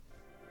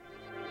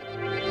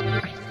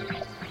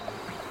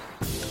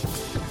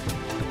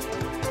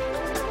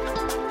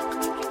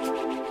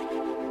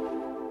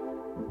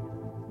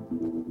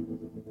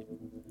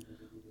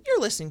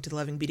listening to the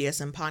Loving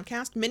BDSM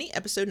podcast, mini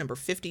episode number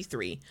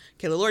 53.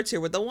 Kayla Lords here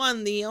with the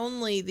one, the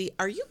only, the...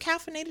 Are you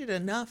caffeinated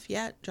enough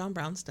yet, John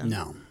Brownstone?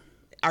 No.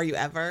 Are you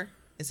ever?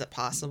 Is it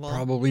possible?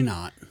 Probably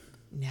not.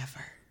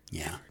 Never.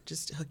 Yeah. Never.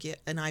 Just hook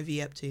an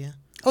IV up to you.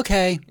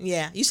 Okay.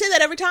 Yeah. You say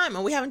that every time,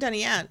 and we haven't done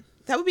it yet.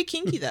 That would be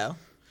kinky, though.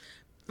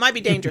 Might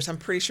be dangerous. I'm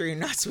pretty sure you're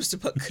not supposed to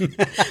put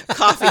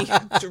coffee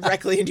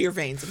directly into your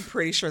veins. I'm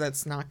pretty sure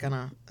that's not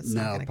gonna.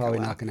 Probably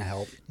not gonna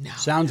help. No,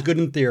 sounds good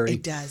in theory.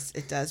 It does.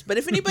 But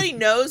if anybody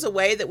knows a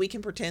way that we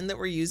can pretend that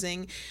we're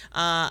using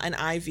an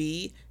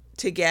IV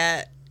to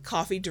get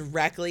coffee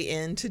directly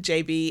into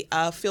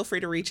JB, feel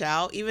free to reach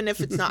out. Even if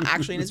it's not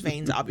actually in his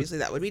veins, obviously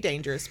that would be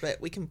dangerous. But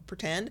we can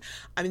pretend.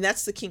 I mean,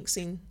 that's the kink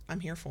scene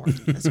I'm here for.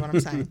 That's what I'm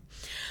saying.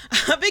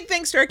 A big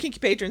thanks to our kinky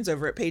patrons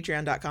over at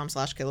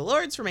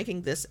patreon.com/KaylaLords for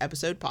making this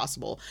episode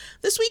possible.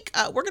 This week,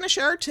 we're going to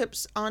share our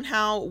tips on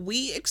how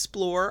we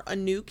explore a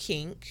new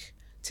kink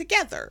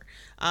together.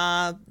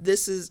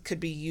 This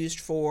could be used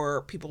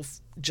for people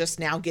just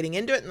now getting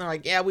into it and they're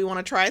like, yeah, we want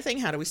to try a thing.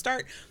 How do we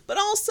start? But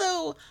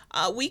also,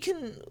 we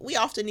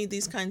often need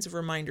these kinds of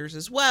reminders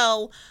as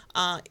well,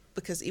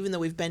 because even though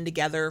we've been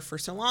together for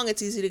so long,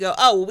 it's easy to go,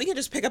 oh, well, we can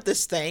just pick up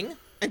this thing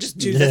and just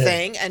do the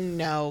thing. And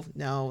no,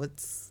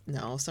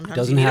 sometimes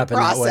doesn't you need happen a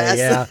process.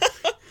 that way,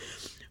 yeah.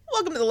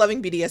 Welcome to the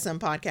Loving BDSM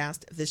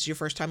podcast. If this is your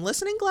first time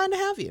listening, glad to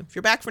have you. If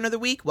you're back for another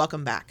week,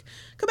 welcome back.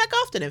 Come back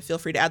often and feel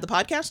free to add the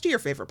podcast to your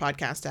favorite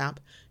podcast app.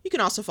 You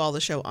can also follow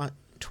the show on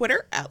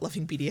Twitter at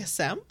Loving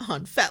BDSM,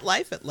 on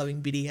FetLife at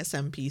Loving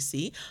BDSM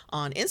PC,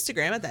 on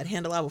Instagram at that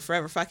handle I will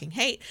forever fucking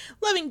hate,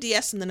 Loving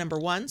DS and the number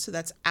 1, so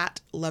that's at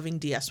Loving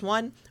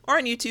DS1, or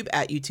on YouTube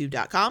at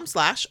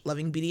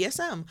youtube.com/Loving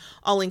BDSM.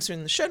 All links are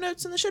in the show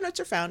notes, and the show notes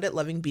are found at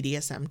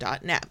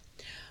lovingbdsm.net.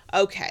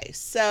 Okay,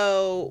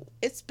 so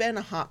it's been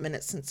a hot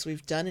minute since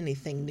we've done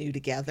anything new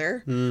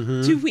together.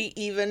 Mm-hmm. Do we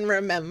even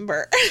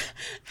remember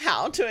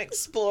how to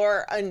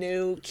explore a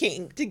new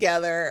kink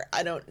together?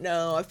 I don't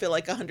know. I feel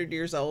like 100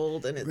 years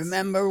old, and it's...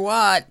 Remember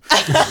what?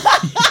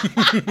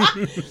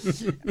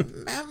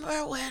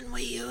 Remember when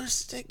we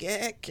used to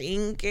get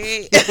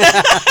kinky?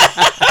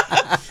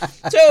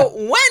 So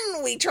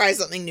when we try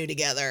something new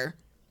together,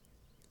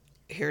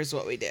 here's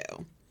what we do.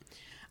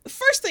 The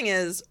first thing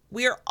is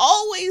we are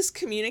always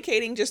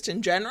communicating just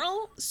in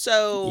general.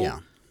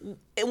 So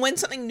when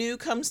something new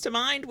comes to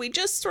mind, we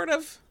just sort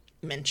of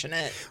mention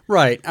it.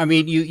 Right. I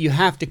mean, you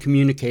have to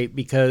communicate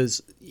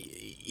because,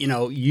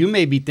 you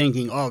may be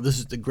thinking, oh, this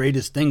is the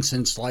greatest thing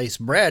since sliced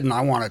bread and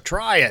I want to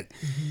try it.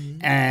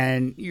 Mm-hmm.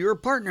 And your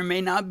partner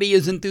may not be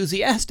as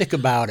enthusiastic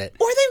about it.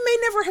 Or they may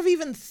never have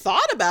even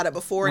thought about it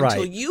before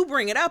until you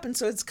bring it up. And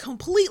so it's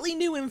completely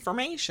new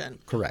information.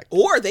 Correct.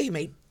 Or they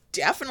may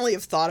definitely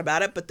have thought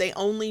about it, but they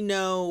only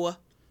know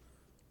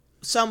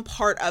some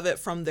part of it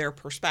from their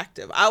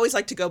perspective. I always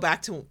like to go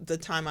back to the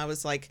time I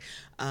was like,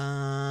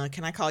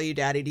 can I call you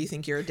daddy? Do you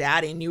think you're a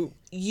daddy? And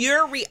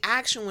your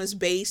reaction was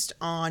based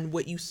on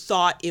what you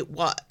thought it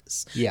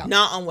was. Yeah.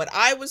 Not on what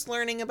I was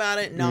learning about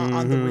it, not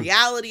on the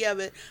reality of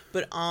it,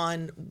 but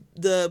on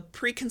the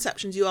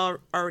preconceptions you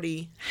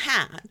already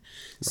had. Right.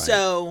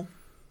 So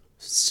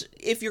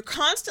if you're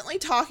constantly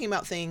talking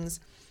about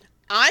things,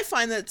 I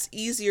find that it's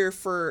easier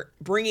for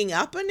bringing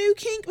up a new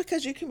kink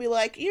because you can be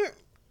like, I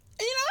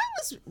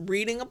was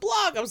reading a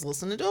blog, I was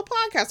listening to a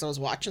podcast, I was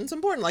watching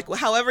some porn, like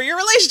however your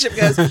relationship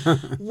goes.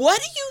 What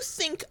do you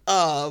think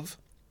of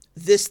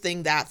this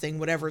thing, that thing,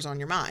 whatever's on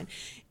your mind?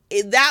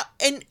 And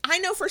I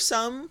know for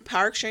some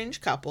power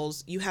exchange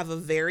couples, you have a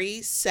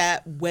very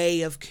set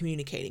way of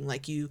communicating.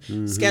 Like you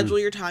schedule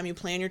your time, you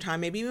plan your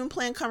time, maybe even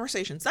plan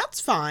conversations. That's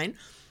fine.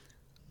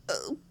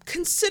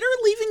 Consider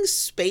leaving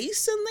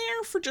space in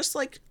there for just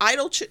like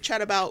idle chit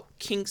chat about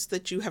kinks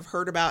that you have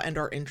heard about and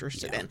are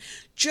interested in.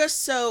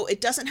 Just so it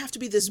doesn't have to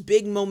be this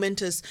big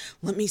momentous,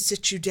 let me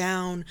sit you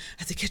down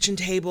at the kitchen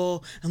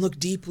table and look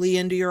deeply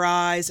into your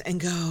eyes and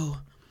go,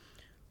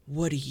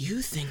 what do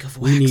you think of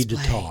wax We need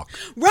play? To talk.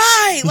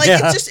 Right. Like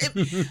it's just,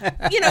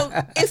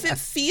 if it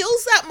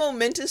feels that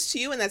momentous to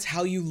you and that's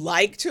how you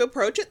like to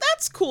approach it,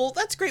 that's cool.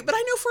 That's great. But I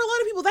know for a lot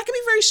of people that can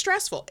be very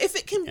stressful. If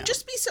it can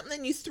just be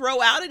something you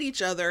throw out at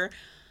each other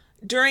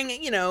during,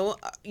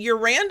 your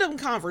random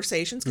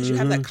conversations, because you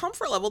have that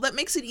comfort level, that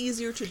makes it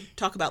easier to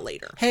talk about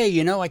later.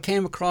 Hey, I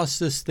came across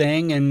this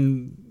thing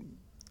and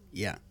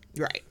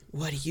Right.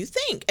 What do you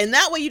think? And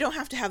that way you don't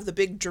have to have the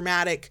big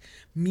dramatic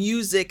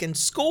music and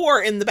score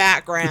in the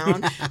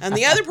background and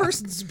the other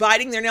person's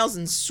biting their nails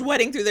and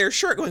sweating through their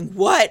shirt going,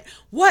 what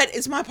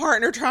is my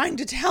partner trying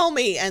to tell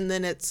me? And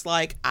then it's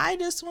like, I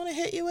just want to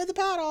hit you with a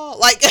paddle.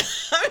 Like,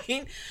 I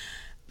mean,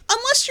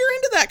 unless you're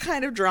into that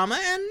kind of drama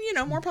and,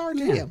 more power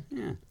to you.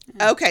 Yeah.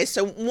 Okay.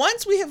 So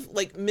once we have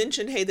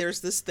mentioned, hey,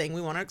 there's this thing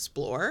we want to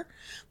explore.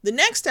 The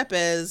next step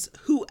is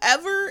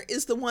whoever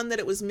is the one that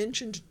it was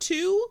mentioned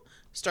to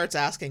starts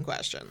asking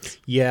questions.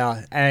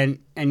 Yeah, and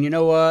you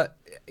know what?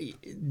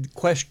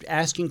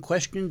 Asking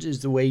questions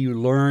is the way you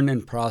learn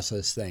and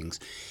process things.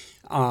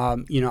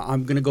 I'm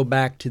going to go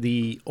back to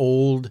the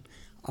old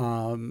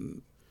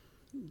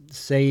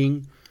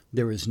saying,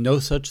 there is no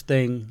such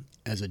thing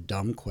as a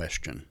dumb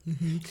question.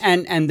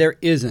 And there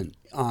isn't.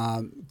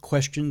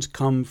 Questions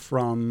come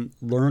from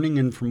learning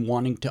and from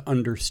wanting to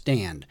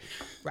understand.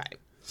 Right.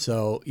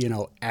 So,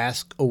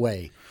 ask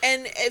away.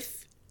 And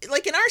if,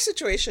 like in our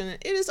situation,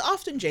 it is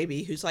often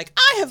JB who's like,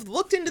 I have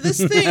looked into this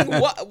thing.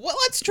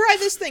 Let's try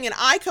this thing. And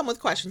I come with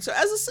questions. So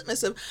as a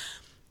submissive,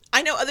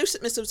 I know other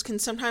submissives can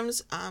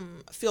sometimes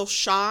feel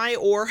shy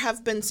or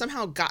have been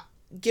somehow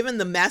given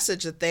the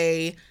message that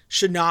they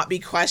should not be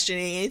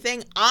questioning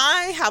anything.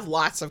 I have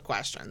lots of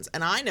questions,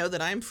 and I know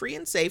that I'm free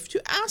and safe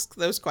to ask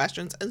those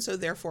questions, and so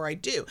therefore I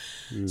do.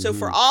 So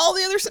for all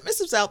the other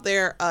submissives out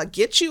there,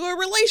 get you a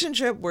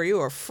relationship where you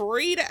are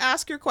free to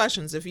ask your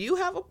questions. If you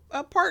have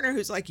a partner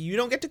who's like, you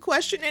don't get to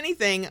question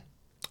anything,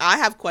 I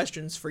have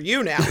questions for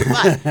you now.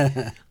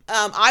 But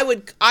I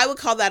would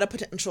call that a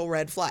potential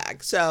red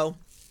flag. So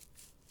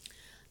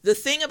the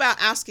thing about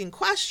asking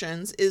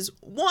questions is,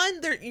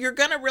 one, you're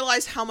going to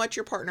realize how much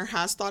your partner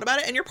has thought about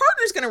it, and your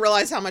partner's going to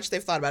realize how much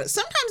they've thought about it.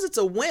 Sometimes it's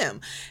a whim.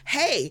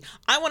 Hey,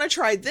 I want to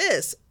try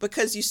this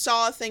because you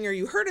saw a thing or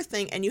you heard a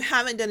thing and you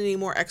haven't done any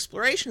more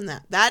exploration in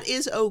that. That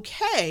is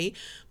okay,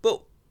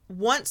 but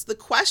once the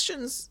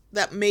questions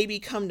that maybe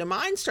come to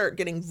mind start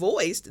getting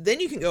voiced, then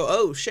you can go,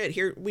 oh shit,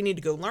 here, we need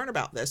to go learn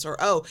about this. Or,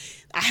 oh,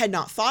 I had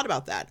not thought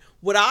about that.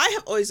 What I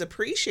have always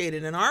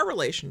appreciated in our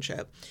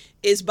relationship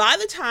is by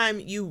the time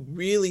you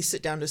really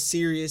sit down to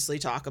seriously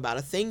talk about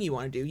a thing you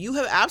want to do, you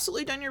have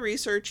absolutely done your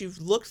research.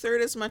 You've looked through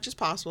it as much as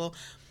possible.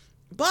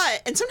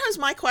 And sometimes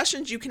my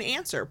questions you can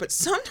answer, but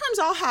sometimes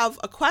I'll have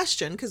a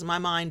question because my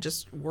mind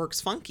just works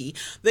funky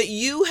that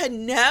you had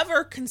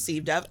never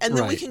conceived of. And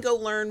then we can go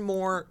learn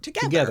more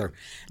together.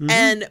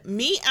 And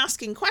me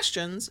asking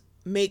questions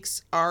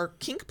makes our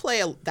kink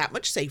play that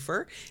much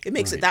safer. It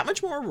makes it that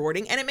much more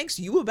rewarding, and it makes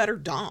you a better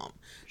dom.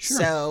 Sure.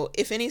 So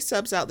if any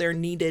subs out there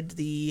needed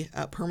the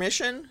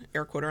permission,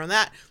 air quote on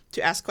that,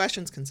 to ask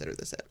questions, consider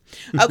this it.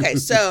 Okay,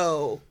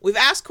 so we've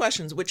asked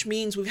questions, which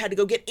means we've had to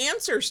go get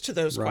answers to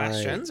those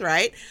questions,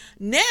 right?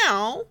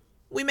 Now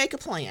we make a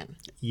plan.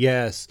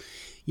 Yes.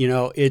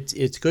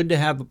 It's good to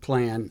have a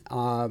plan,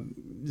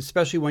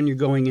 especially when you're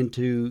going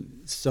into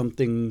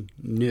something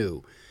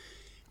new.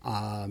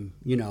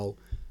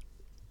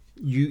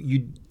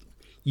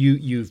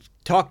 You've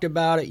talked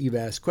about it, you've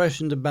asked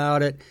questions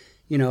about it,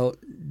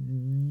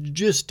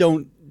 just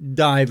don't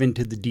dive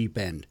into the deep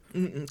end.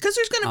 Because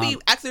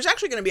there's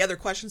actually going to be other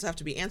questions that have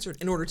to be answered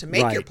in order to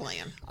make your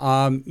plan.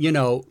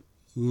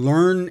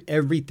 Learn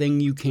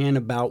everything you can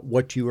about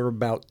what you are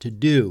about to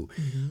do.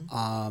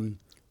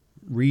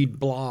 Read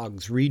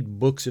blogs, read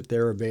books if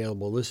they're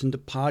available, listen to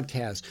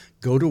podcasts,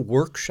 go to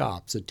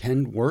workshops,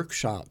 attend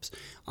workshops.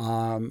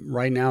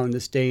 Right now in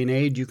this day and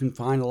age, you can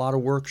find a lot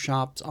of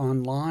workshops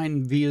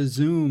online via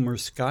Zoom or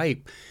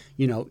Skype.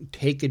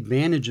 Take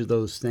advantage of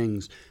those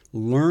things.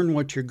 Learn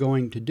what you're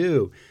going to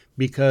do,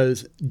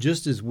 because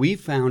just as we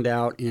found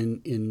out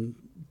in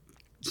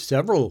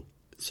several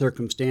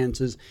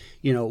circumstances,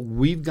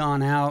 we've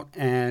gone out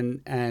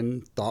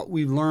and thought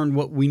we've learned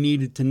what we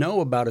needed to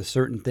know about a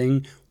certain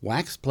thing,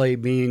 wax play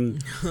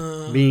being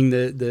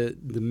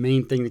the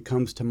main thing that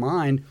comes to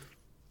mind.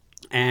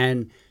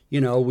 And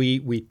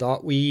we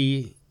thought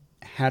we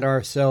had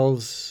our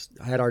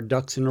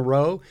ducks in a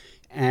row,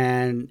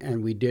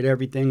 and we did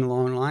everything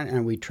along the line,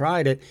 and we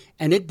tried it,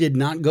 and it did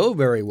not go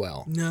very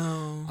well.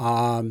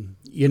 No.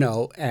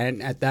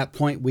 And at that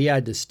point we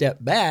had to step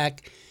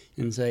back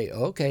and say,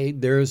 okay,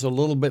 there's a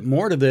little bit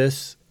more to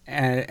this,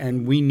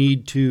 and we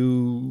need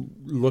to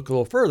look a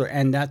little further.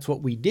 And that's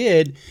what we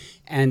did.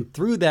 And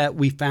through that,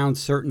 we found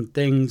certain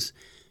things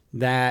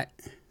that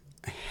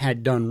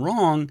had done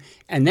wrong.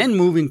 And then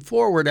moving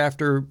forward,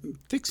 after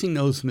fixing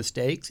those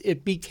mistakes,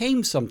 it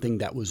became something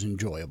that was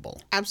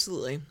enjoyable.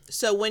 Absolutely.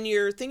 So when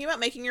you're thinking about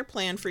making your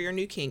plan for your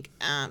new kink,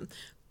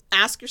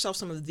 ask yourself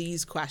some of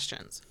these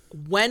questions.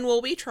 When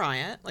will we try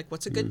it? Like,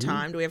 what's a good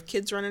time? Do we have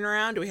kids running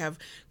around? Do we have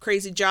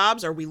crazy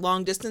jobs? Are we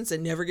long distance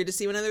and never get to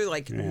see one another?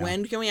 Like,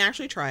 when can we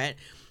actually try it?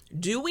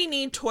 Do we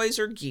need toys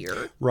or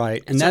gear?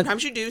 Right. And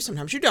sometimes you do,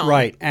 sometimes you don't.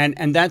 Right.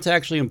 And that's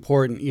actually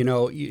important.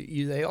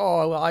 You say,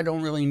 oh, well, I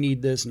don't really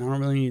need this and I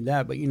don't really need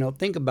that. But,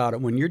 think about it.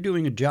 When you're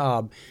doing a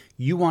job,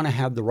 you want to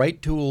have the right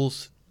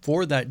tools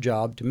for that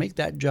job to make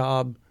that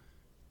job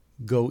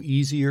go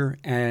easier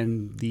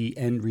and the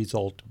end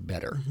result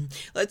better.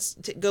 Let's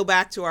go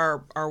back to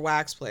our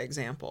wax play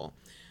example.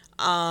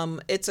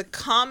 It's a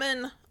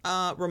common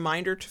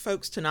reminder to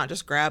folks to not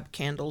just grab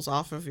candles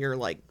off of your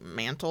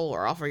mantle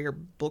or off of your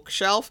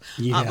bookshelf,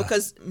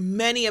 because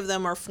many of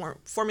them are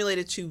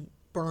formulated to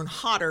burn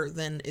hotter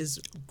than is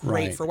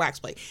great for wax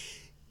play.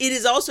 It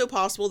is also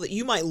possible that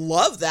you might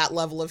love that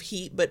level of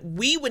heat, but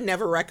we would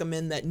never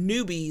recommend that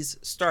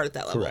newbies start at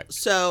that level. Correct.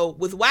 So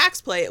with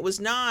wax play, it was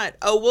not,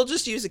 we'll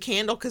just use a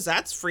candle because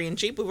that's free and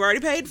cheap. We've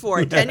already paid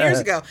for it 10 years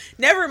ago.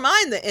 Never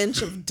mind the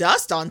inch of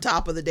dust on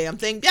top of the damn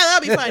thing. Yeah,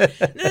 that'll be fine.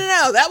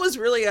 No. That was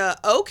really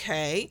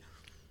okay.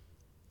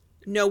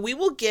 No, we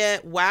will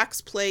get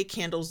wax play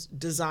candles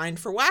designed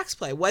for wax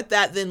play. What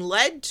that then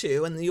led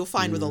to, and you'll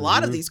find with a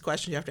lot of these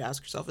questions you have to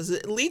ask yourself, is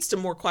it leads to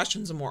more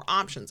questions and more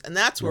options. And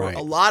that's where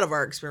a lot of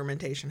our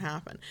experimentation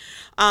happened.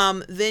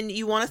 Then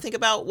you want to think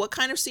about what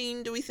kind of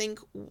scene do we think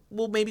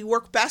will maybe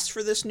work best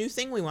for this new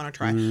thing we want to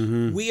try.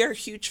 We are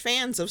huge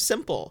fans of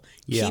simple.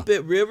 Keep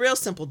it real, real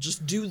simple.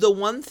 Just do the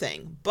one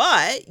thing.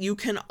 But you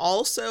can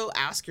also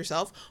ask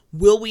yourself,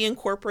 will we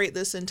incorporate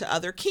this into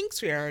other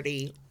kinks we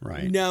already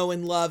know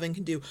and love and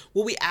can do?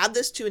 Will we add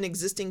this to an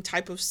existing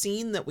type of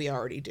scene that we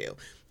already do?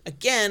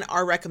 Again,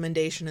 our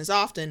recommendation is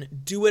often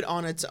do it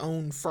on its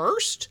own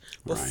first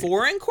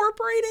before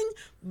incorporating.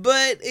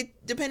 But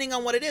depending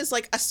on what it is,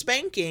 like a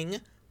spanking,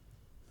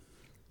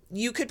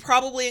 you could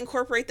probably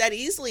incorporate that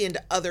easily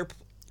into other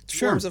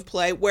forms of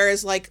play.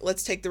 Whereas, like,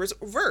 let's take the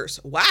reverse.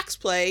 Wax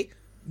play,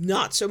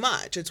 not so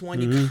much. It's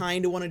one you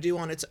kind of want to do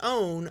on its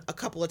own a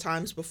couple of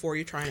times before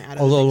you try and add.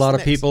 Although a lot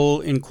of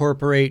people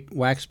incorporate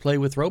wax play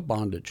with rope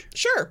bondage.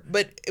 Sure,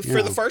 but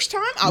for the first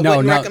time, I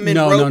wouldn't recommend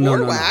rope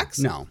or wax.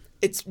 No,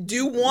 it's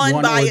do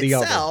one by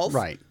itself,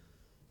 right,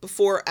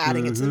 before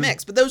adding it to the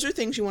mix. But those are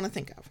things you want to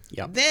think of.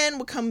 Yep. Then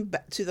we'll come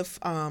back to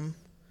the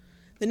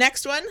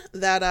next one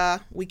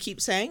that we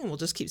keep saying, and we'll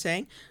just keep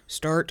saying: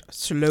 start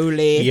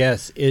slowly.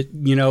 Yes,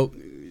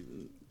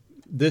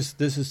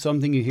 This is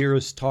something you hear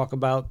us talk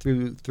about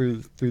through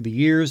the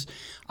years.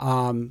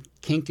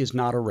 Kink is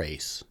not a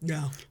race.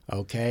 No.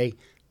 Okay?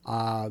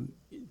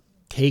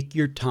 Take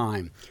your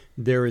time.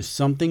 There is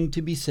something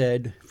to be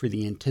said for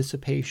the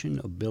anticipation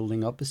of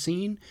building up a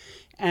scene.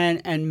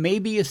 And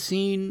maybe a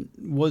scene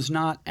was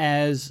not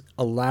as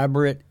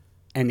elaborate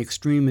and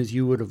extreme as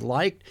you would have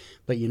liked,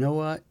 but you know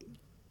what?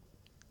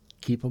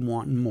 Keep them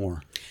wanting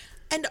more.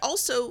 And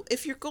also,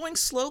 if you're going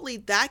slowly,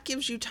 that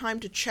gives you time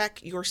to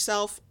check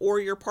yourself or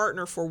your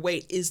partner for,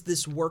 wait, is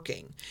this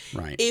working?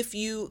 Right. If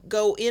you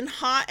go in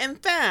hot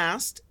and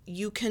fast,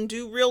 you can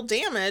do real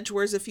damage.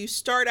 Whereas if you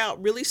start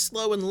out really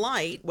slow and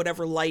light,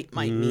 whatever light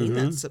might mean,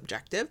 that's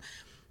subjective,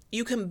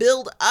 you can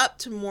build up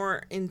to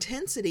more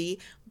intensity,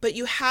 but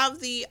you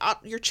have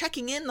you're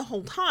checking in the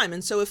whole time.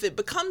 And so if it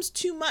becomes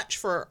too much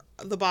for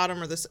the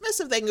bottom or the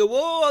submissive, they can go,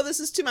 whoa,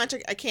 this is too much.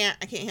 I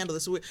can't handle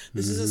this.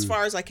 This is as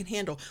far as I can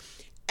handle.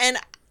 And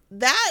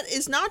that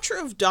is not true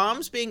of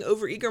doms being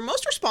overeager.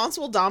 Most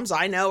responsible doms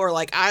I know are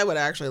like, I would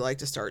actually like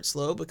to start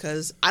slow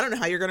because I don't know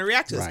how you're going to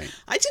react to this. Right.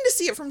 I tend to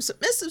see it from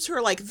submissives who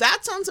are like, that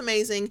sounds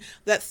amazing.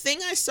 That thing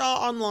I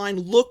saw online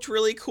looked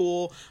really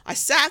cool. I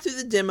sat through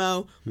the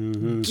demo.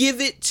 Give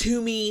it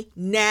to me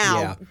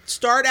now. Yeah.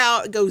 Start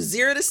out, go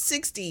 0 to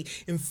 60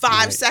 in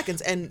 5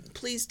 seconds. And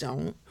please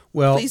don't.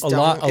 Well, please a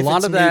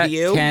lot of that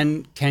you.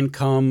 can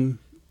come.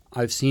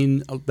 I've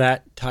seen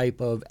that type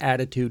of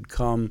attitude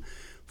come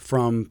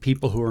from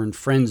people who are in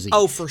frenzy.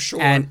 Oh, for sure.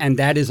 And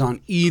that is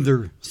on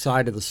either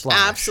side of the slash.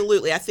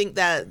 Absolutely. I think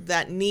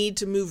that need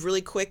to move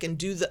really quick and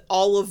do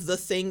all of the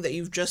thing that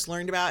you've just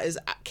learned about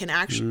can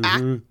actually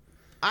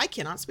I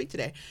cannot speak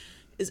today.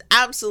 Is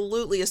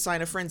absolutely a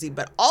sign of frenzy,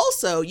 but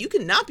also you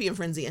can not be in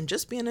frenzy and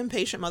just be an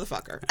impatient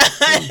motherfucker.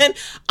 And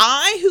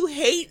I, who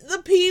hate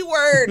the P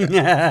word,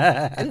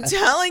 I'm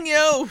telling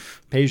you,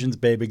 patience,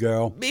 baby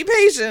girl. Be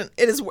patient.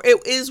 It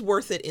is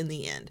worth it in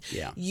the end.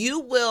 Yeah. You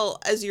will,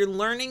 as you're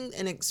learning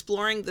and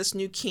exploring this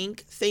new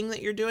kink thing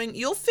that you're doing,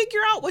 you'll figure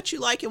out what you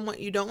like and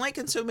what you don't like,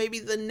 and so maybe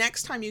the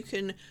next time you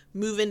can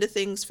move into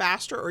things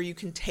faster, or you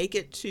can take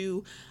it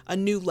to a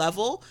new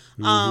level.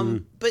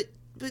 But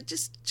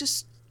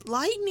just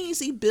light and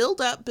easy,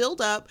 build up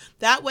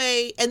that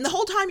way. And the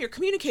whole time you're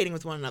communicating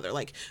with one another,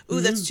 like,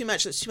 ooh, that's too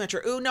much,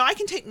 or ooh, no, I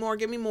can take more,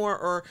 give me more,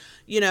 or,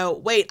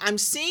 wait, I'm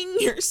seeing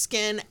your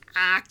skin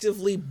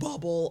actively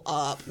bubble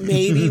up,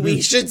 maybe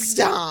we should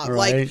stop. Right.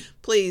 Like,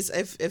 please,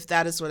 if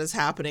that is what is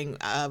happening,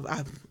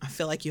 I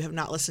feel like you have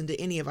not listened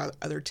to any of our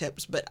other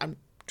tips, but I'm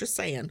just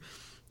saying,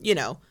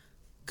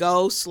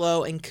 go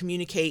slow and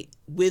communicate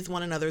with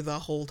one another the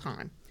whole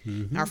time.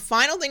 Our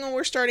final thing when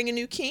we're starting a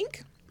new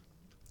kink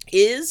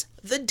is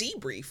the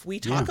debrief. We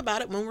talk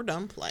about it when we're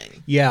done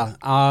playing. Yeah.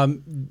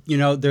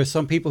 There's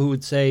some people who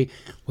would say,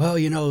 well,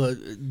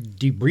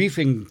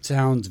 debriefing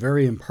sounds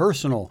very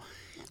impersonal.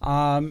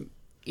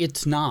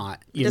 It's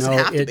not. It doesn't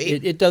have to be.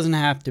 It doesn't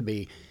have to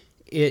be.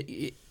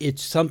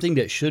 It's something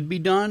that should be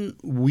done.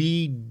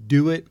 We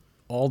do it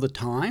all the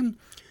time,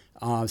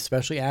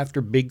 especially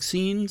after big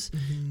scenes.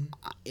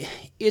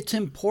 It's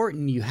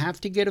important. You have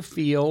to get a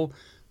feel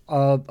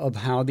of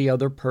how the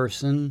other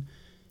person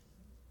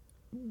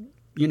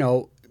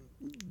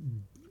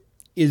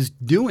is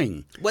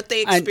doing. What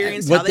they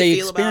experience,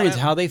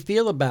 how they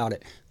feel about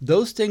it.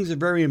 Those things are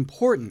very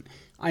important.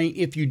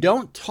 If you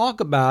don't talk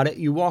about it,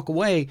 you walk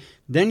away,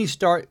 then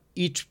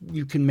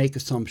you can make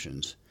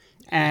assumptions.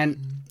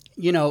 And,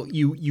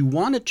 you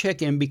want to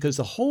check in because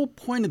the whole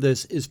point of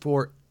this is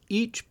for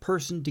each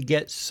person to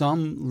get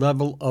some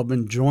level of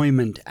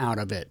enjoyment out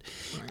of it.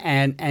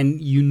 Right.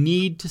 And you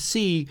need to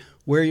see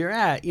where you're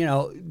at.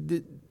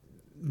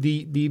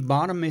 the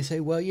bottom may say,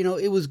 well,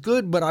 it was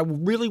good, but I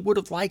really would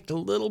have liked a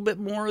little bit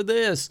more of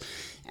this.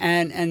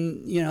 And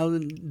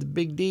the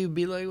big D would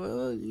be like,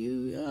 well,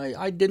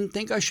 I didn't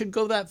think I should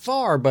go that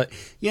far. But,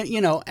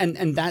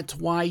 and that's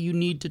why you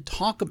need to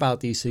talk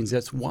about these things.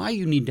 That's why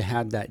you need to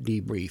have that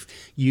debrief.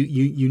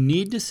 You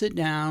need to sit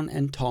down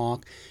and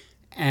talk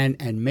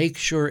and make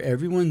sure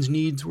everyone's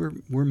needs were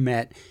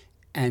met.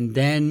 And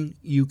then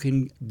you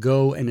can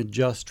go and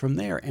adjust from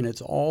there. And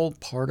it's all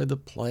part of the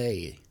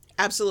play.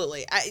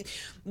 Absolutely.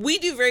 We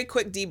do very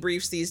quick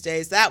debriefs these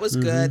days. That was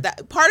good.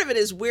 That part of it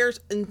is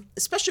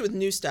especially with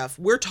new stuff,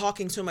 we're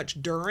talking so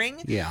much during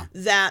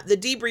that the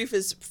debrief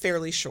is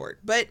fairly short.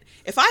 But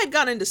if I had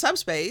gone into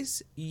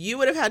Subspace, you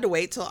would have had to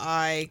wait till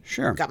I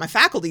got my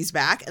faculties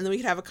back, and then we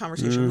could have a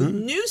conversation. With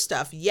new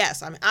stuff,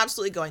 yes, I'm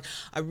absolutely going,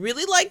 I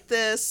really like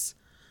this.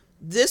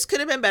 This could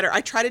have been better.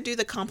 I try to do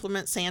the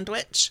compliment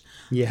sandwich.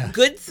 Yeah.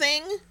 Good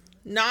thing,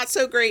 not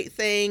so great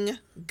thing,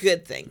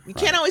 good thing. You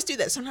can't always do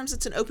that. Sometimes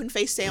it's an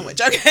open-faced sandwich,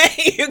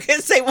 okay? You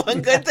can say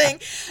one good thing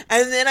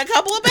and then a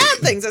couple of bad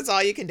things. That's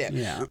all you can do.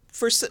 Yeah.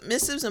 For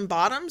submissives and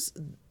bottoms,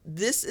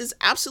 this is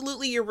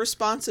absolutely your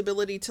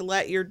responsibility to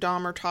let your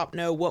dom or top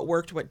know what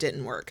worked, what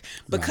didn't work.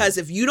 Because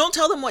if you don't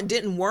tell them what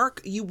didn't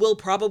work, you will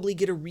probably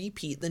get a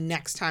repeat the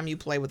next time you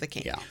play with a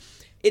kink. Yeah.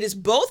 It is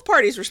both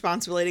parties'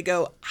 responsibility to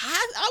go,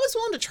 I was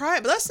willing to try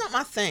it, but that's not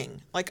my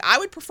thing. Like, I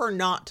would prefer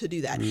not to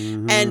do that.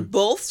 And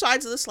both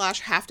sides of the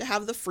slash have to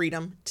have the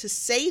freedom to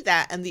say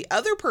that. And the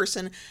other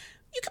person,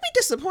 you can be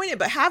disappointed,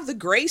 but have the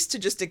grace to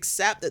just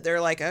accept that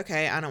they're like,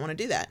 okay, I don't want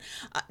to do that.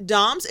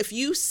 Doms, if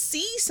you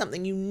see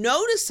something, you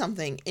notice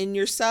something in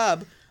your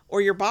sub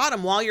or your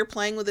bottom while you're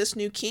playing with this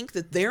new kink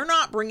that they're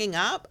not bringing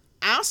up,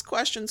 ask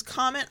questions,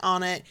 comment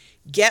on it,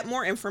 get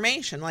more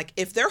information. Like,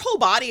 if their whole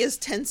body is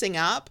tensing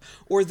up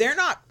or they're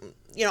not,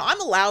 I'm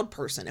a loud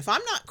person. If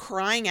I'm not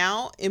crying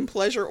out in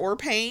pleasure or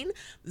pain,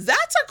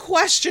 that's a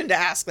question to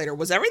ask later.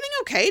 Was everything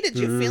okay? Did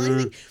you feel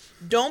anything?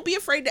 Don't be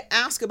afraid to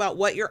ask about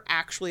what you're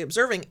actually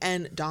observing.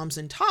 And doms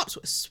and tops,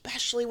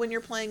 especially when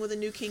you're playing with a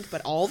new kink, but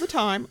all the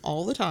time,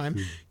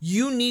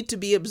 you need to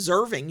be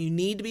observing. You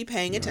need to be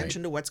paying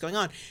attention to what's going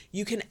on.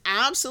 You can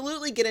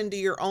absolutely get into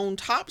your own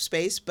top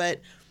space,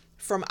 but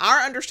from our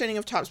understanding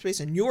of top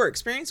space and your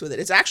experience with it,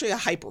 it's actually a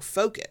hyper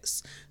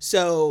focus.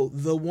 So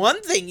the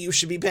one thing you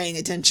should be paying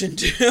attention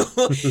to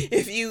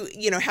if you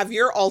have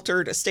your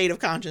altered state of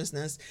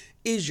consciousness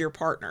is your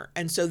partner.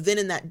 And so then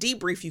in that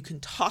debrief, you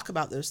can talk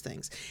about those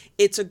things.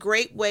 It's a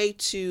great way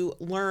to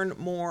learn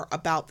more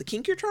about the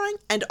kink you're trying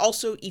and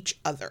also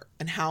each other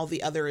and how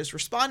the other is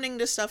responding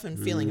to stuff and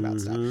feeling about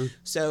stuff.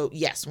 So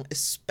yes,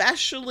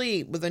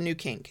 especially with a new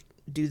kink,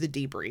 do the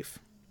debrief.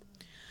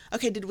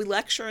 Okay, did we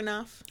lecture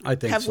enough? I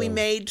think Have so. we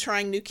made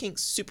trying new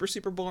kinks super,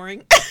 super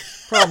boring?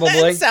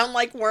 Probably. Sound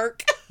like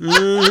work.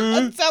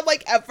 Sound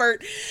like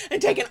effort and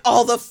taking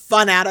all the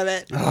fun out of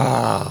it.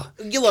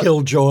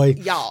 Killjoy.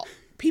 Y'all,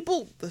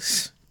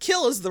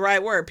 kill is the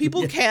right word.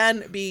 People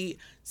can be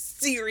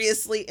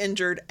seriously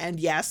injured and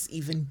yes,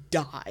 even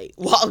die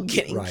while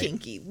getting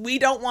kinky. We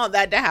don't want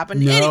that to happen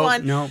to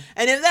anyone. No.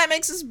 And if that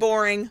makes us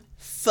boring,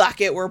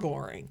 fuck it, we're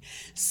boring.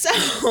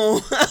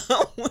 So...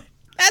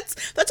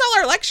 That's all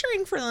our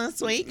lecturing for this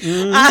week.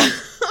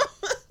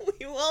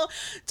 We will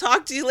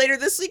talk to you later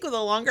this week with a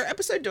longer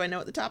episode. Do I know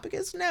what the topic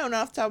is? No,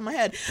 not off the top of my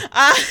head.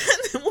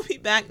 Then we'll be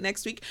back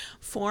next week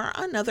for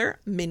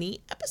another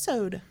mini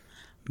episode.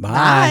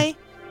 Bye.